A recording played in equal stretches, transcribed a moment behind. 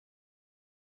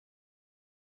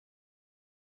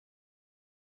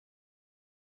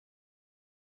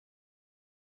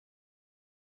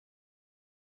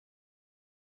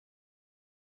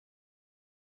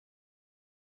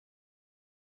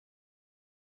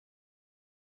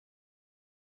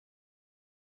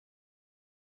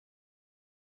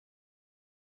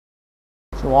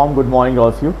So warm good morning to all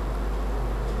of you.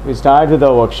 We start with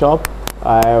our workshop.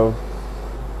 I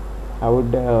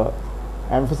would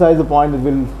emphasize the point that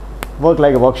we'll work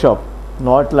like a workshop,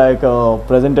 not like a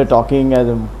presenter talking as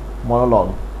a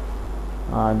monologue.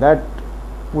 That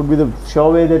would be the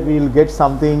sure way that we'll get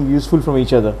something useful from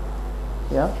each other.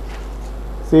 Yeah.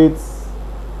 See,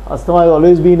 asthma has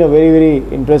always been a very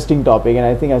interesting topic, and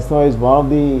I think asthma is one of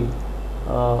the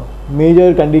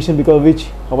major condition because of which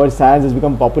our science has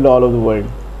become popular all over the world.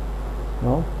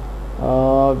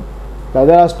 The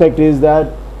other aspect is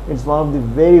that it's one of the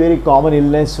very common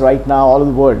illness right now all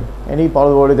over the world. Any part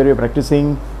of the world that you're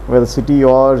practicing, whether city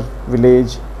or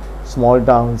village, small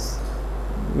towns,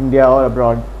 India or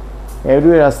abroad,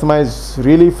 everywhere asthma is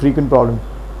really frequent problem.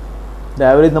 The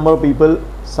average number of people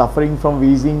suffering from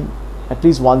wheezing at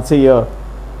least once a year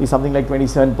is something like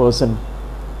 27%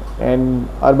 in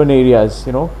urban areas.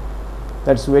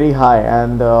 That's very high,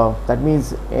 and that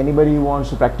means anybody who wants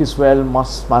to practice well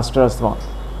must master asthma.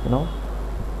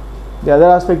 The other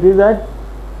aspect is that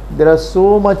there are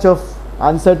so much of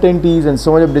uncertainties and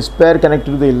so much of despair connected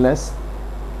to the illness.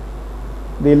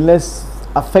 The illness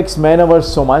affects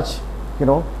man-hours so much,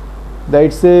 that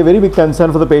it's a very big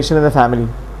concern for the patient and the family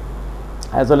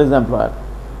as well as the employer.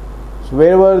 So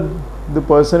wherever the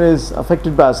person is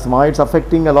affected by asthma, it's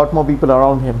affecting a lot more people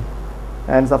around him,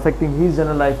 and it's affecting his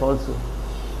general life also.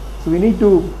 So we need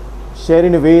to share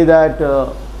in a way that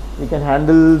we can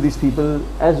handle these people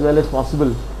as well as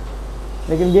possible.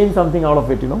 They can gain something out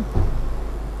of it.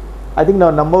 I think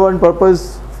the number one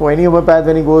purpose for any homeopath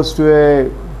when he goes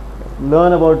to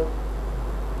learn about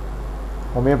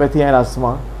homeopathy and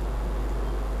asthma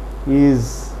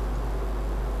is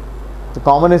the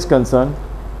commonest concern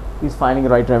is finding the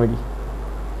right remedy.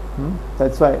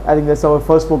 That's why I think that's our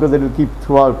first focus that we'll keep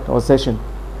throughout our session,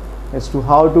 as to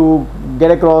how to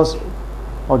get across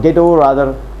or get over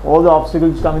rather all the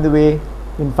obstacles which come in the way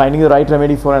in finding the right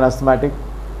remedy for an asthmatic.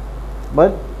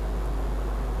 But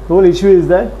the whole issue is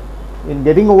that in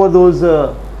getting over those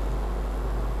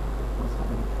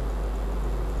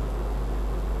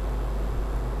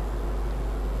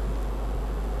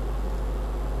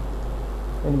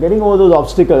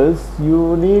obstacles,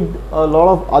 you need a lot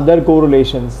of other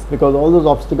correlations, because all those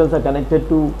obstacles are connected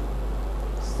to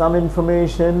some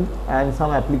information and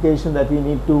some application that we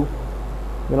need to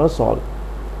solve.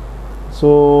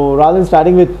 So rather than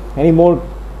starting with any more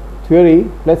theory,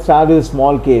 let's start with a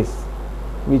small case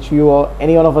which you or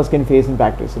any one of us can face in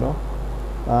practice.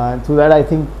 And through that I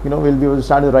think we'll be able to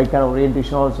start with the right kind of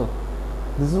orientation also.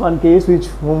 This is one case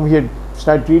whom we had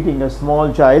started treating, a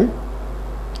small child,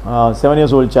 7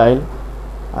 years old child,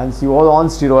 and she was on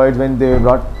steroids when they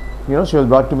brought, she was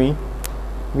brought to me.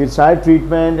 We started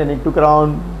treatment, and it took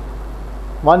around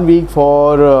 1 week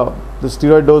for the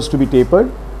steroid dose to be tapered.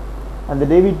 And the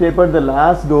day we tapered the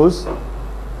last dose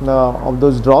of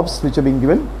those drops which are being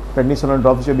given, prednisolone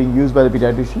drops which are being used by the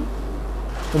pediatrician,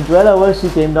 in 12 hours she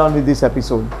came down with this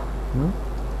episode.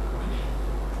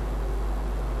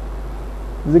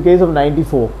 This is a case of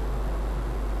 94.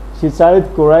 She started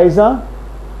with coryza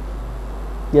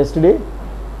yesterday.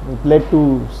 It led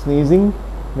to sneezing,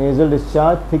 nasal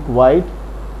discharge, thick white.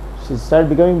 She started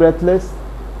becoming breathless,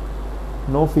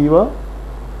 no fever.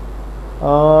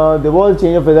 There was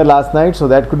change of weather last night, so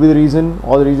that could be the reason,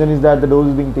 or the reason is that the dose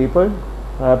is being tapered.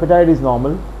 Her appetite is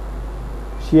normal.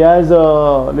 She has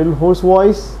a little hoarse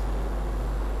voice.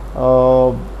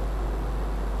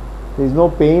 There is no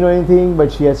pain or anything,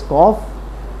 but she has cough.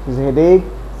 She has a headache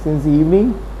since the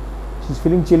evening. She is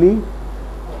feeling chilly.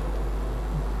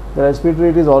 The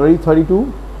respiratory rate is already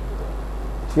 32.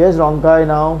 She has bronchi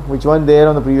now, which weren't there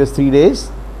on the previous 3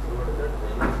 days.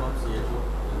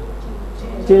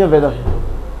 Change of weather.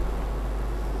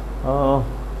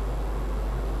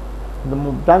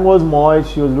 The tongue was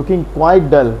moist. She was looking quite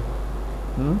dull.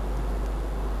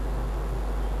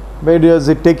 Where does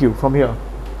it take you from here?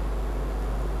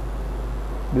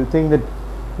 Do you think that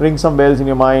ring some bells in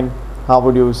your mind? How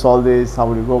would you solve this? How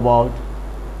would you go about?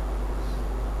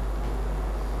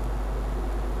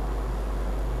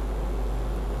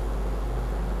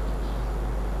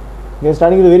 We are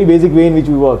starting with a very basic way in which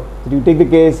we work. That you take the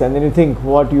case and then you think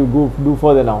what you do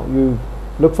further now. You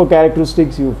look for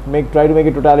characteristics. You try to make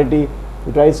a totality.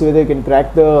 You try to see whether you can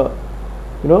crack the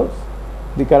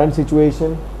the current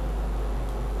situation.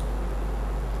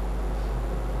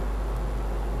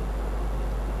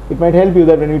 It might help you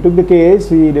that when we took the case,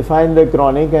 we defined the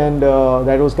chronic, and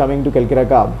that was coming to calcira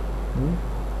carb.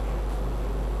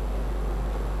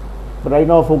 But right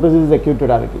now our focus is acute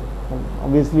totality.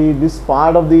 Obviously this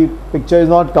part of the picture is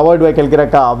not covered by calcira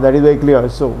carb, that is very clear.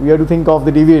 So we have to think of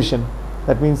the deviation.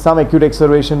 That means some acute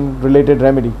exacerbation related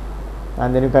remedy.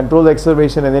 and then you control the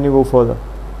exacerbation, and then you go further.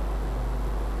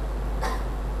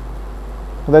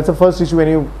 So that's the first issue when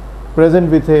you are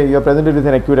presented with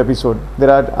an acute episode. There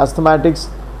are asthmatics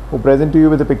who present to you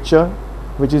with a picture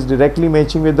which is directly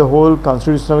matching with the whole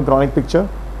constitutional chronic picture,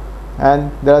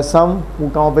 and there are some who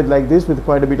come up with like this with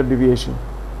quite a bit of deviation.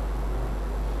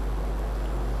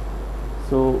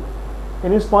 So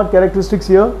can you spot characteristics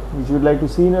here which you would like to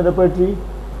see in a repertory?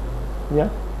 Yeah,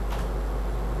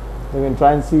 you can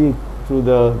try and see through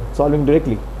the solving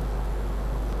directly.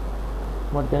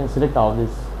 What can you select out of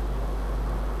this?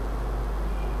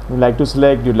 You like to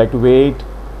select, you'd like to wait,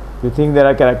 you think there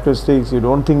are characteristics, you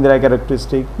don't think there are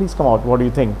characteristics. Please come out, what do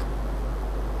you think?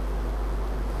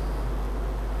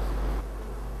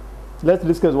 Let's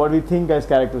discuss what we think as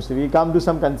characteristics. We come to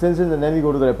some consensus and then we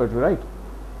go to the repertory, right?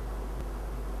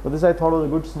 But this I thought was a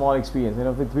good small experience,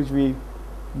 with which we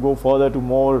go further to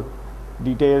more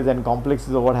details and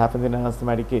complexes of what happens in an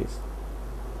asthmatic case.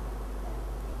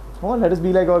 Come on, let us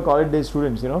be like our college day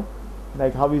students,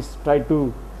 like how we try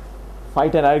to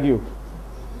fight and argue.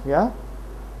 Yeah?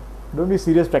 Don't be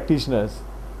serious practitioners.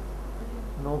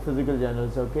 No physical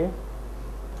journals, okay?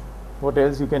 What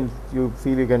else you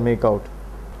feel you can make out?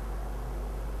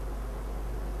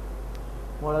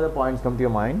 What other points come to your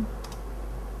mind?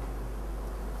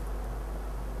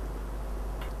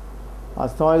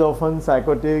 Asthma is often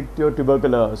psychotic or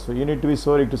tubercular, so you need to be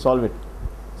sorry to solve it.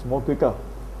 It's more quicker.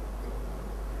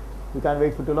 You can't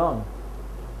wait for too long.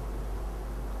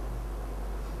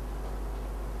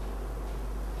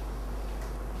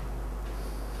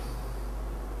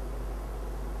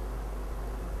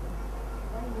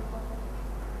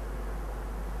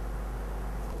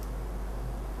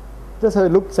 Just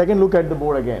have a second look at the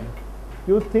board again.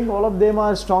 You think all of them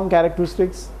are strong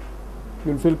characteristics?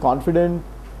 You'll feel confident.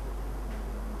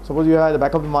 Suppose you have at the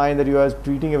back of the mind that you are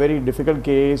treating a very difficult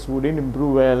case who didn't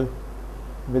improve well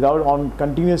without on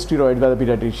continuous steroids by the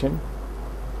pediatrician.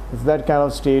 It's that kind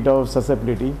of state of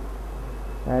susceptibility,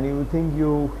 and you think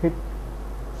you hit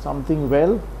something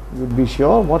well, you'd be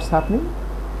sure what's happening.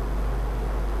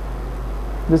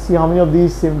 Let's see how many of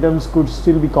these symptoms could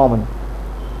still be common.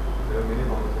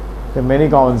 There are many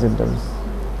common symptoms.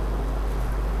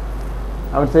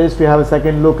 I would suggest we have a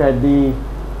second look at the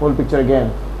whole picture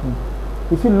again.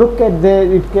 If you look at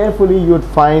it carefully, you would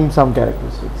find some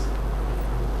characteristics.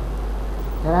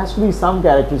 There has to be some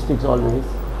characteristics always.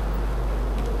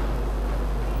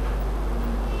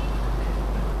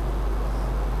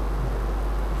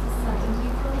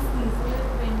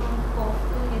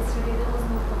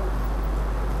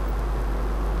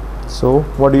 So,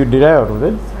 what do you derive out of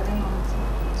it?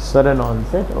 Sudden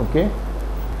onset, okay.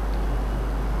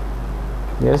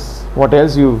 Yes, what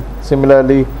else you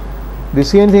similarly, do you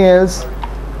see anything else?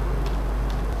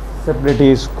 Susceptibility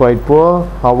is quite poor.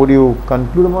 How would you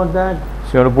conclude about that?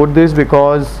 So you want to put this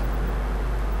because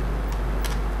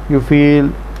you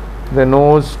feel the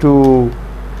nose to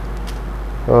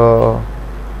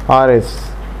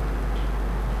RS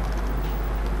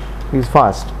is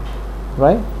fast,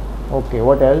 right? Okay,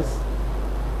 what else?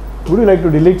 Would you like to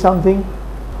delete something?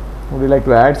 Would you like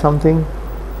to add something?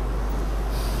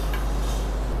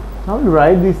 How will you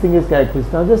write these things as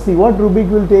characteristics? Now just see what rubric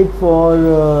will take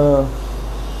for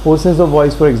hoarseness of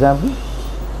voice, for example.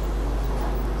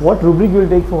 What rubric will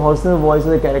take for hoarseness of voice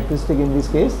as a characteristic in this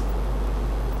case?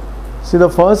 See, the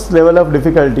first level of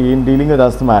difficulty in dealing with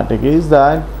asthmatic is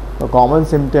that the common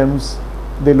symptoms,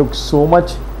 they look so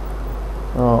much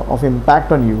of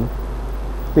impact on you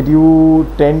that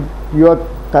you are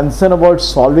concerned about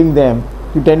solving them.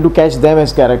 You tend to catch them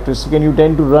as characteristic, and you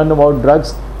tend to run about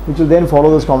drugs which will then follow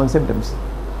those common symptoms.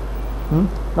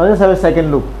 Now just have a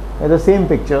second look at the same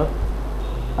picture.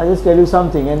 I just tell you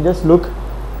something and just look.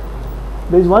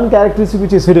 There is one characteristic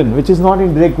which is hidden, which is not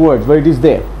in direct words, but it is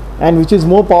there, and which is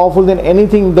more powerful than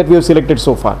anything that we have selected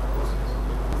so far.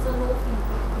 So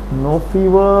no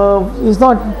fever is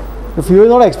not. The fever is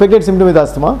not an expected symptom with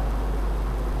asthma.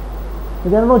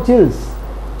 There are no chills.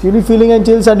 Chilly feeling and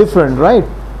chills are different, right?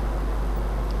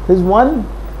 There is one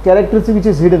characteristic which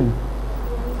is hidden.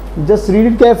 Just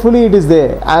read it carefully, it is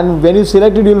there, and when you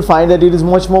select it, you will find that it is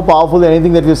much more powerful than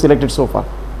anything that we have selected so far.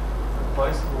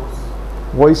 Voice hoarse.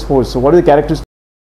 Voice hoarse. So what is the characteristic?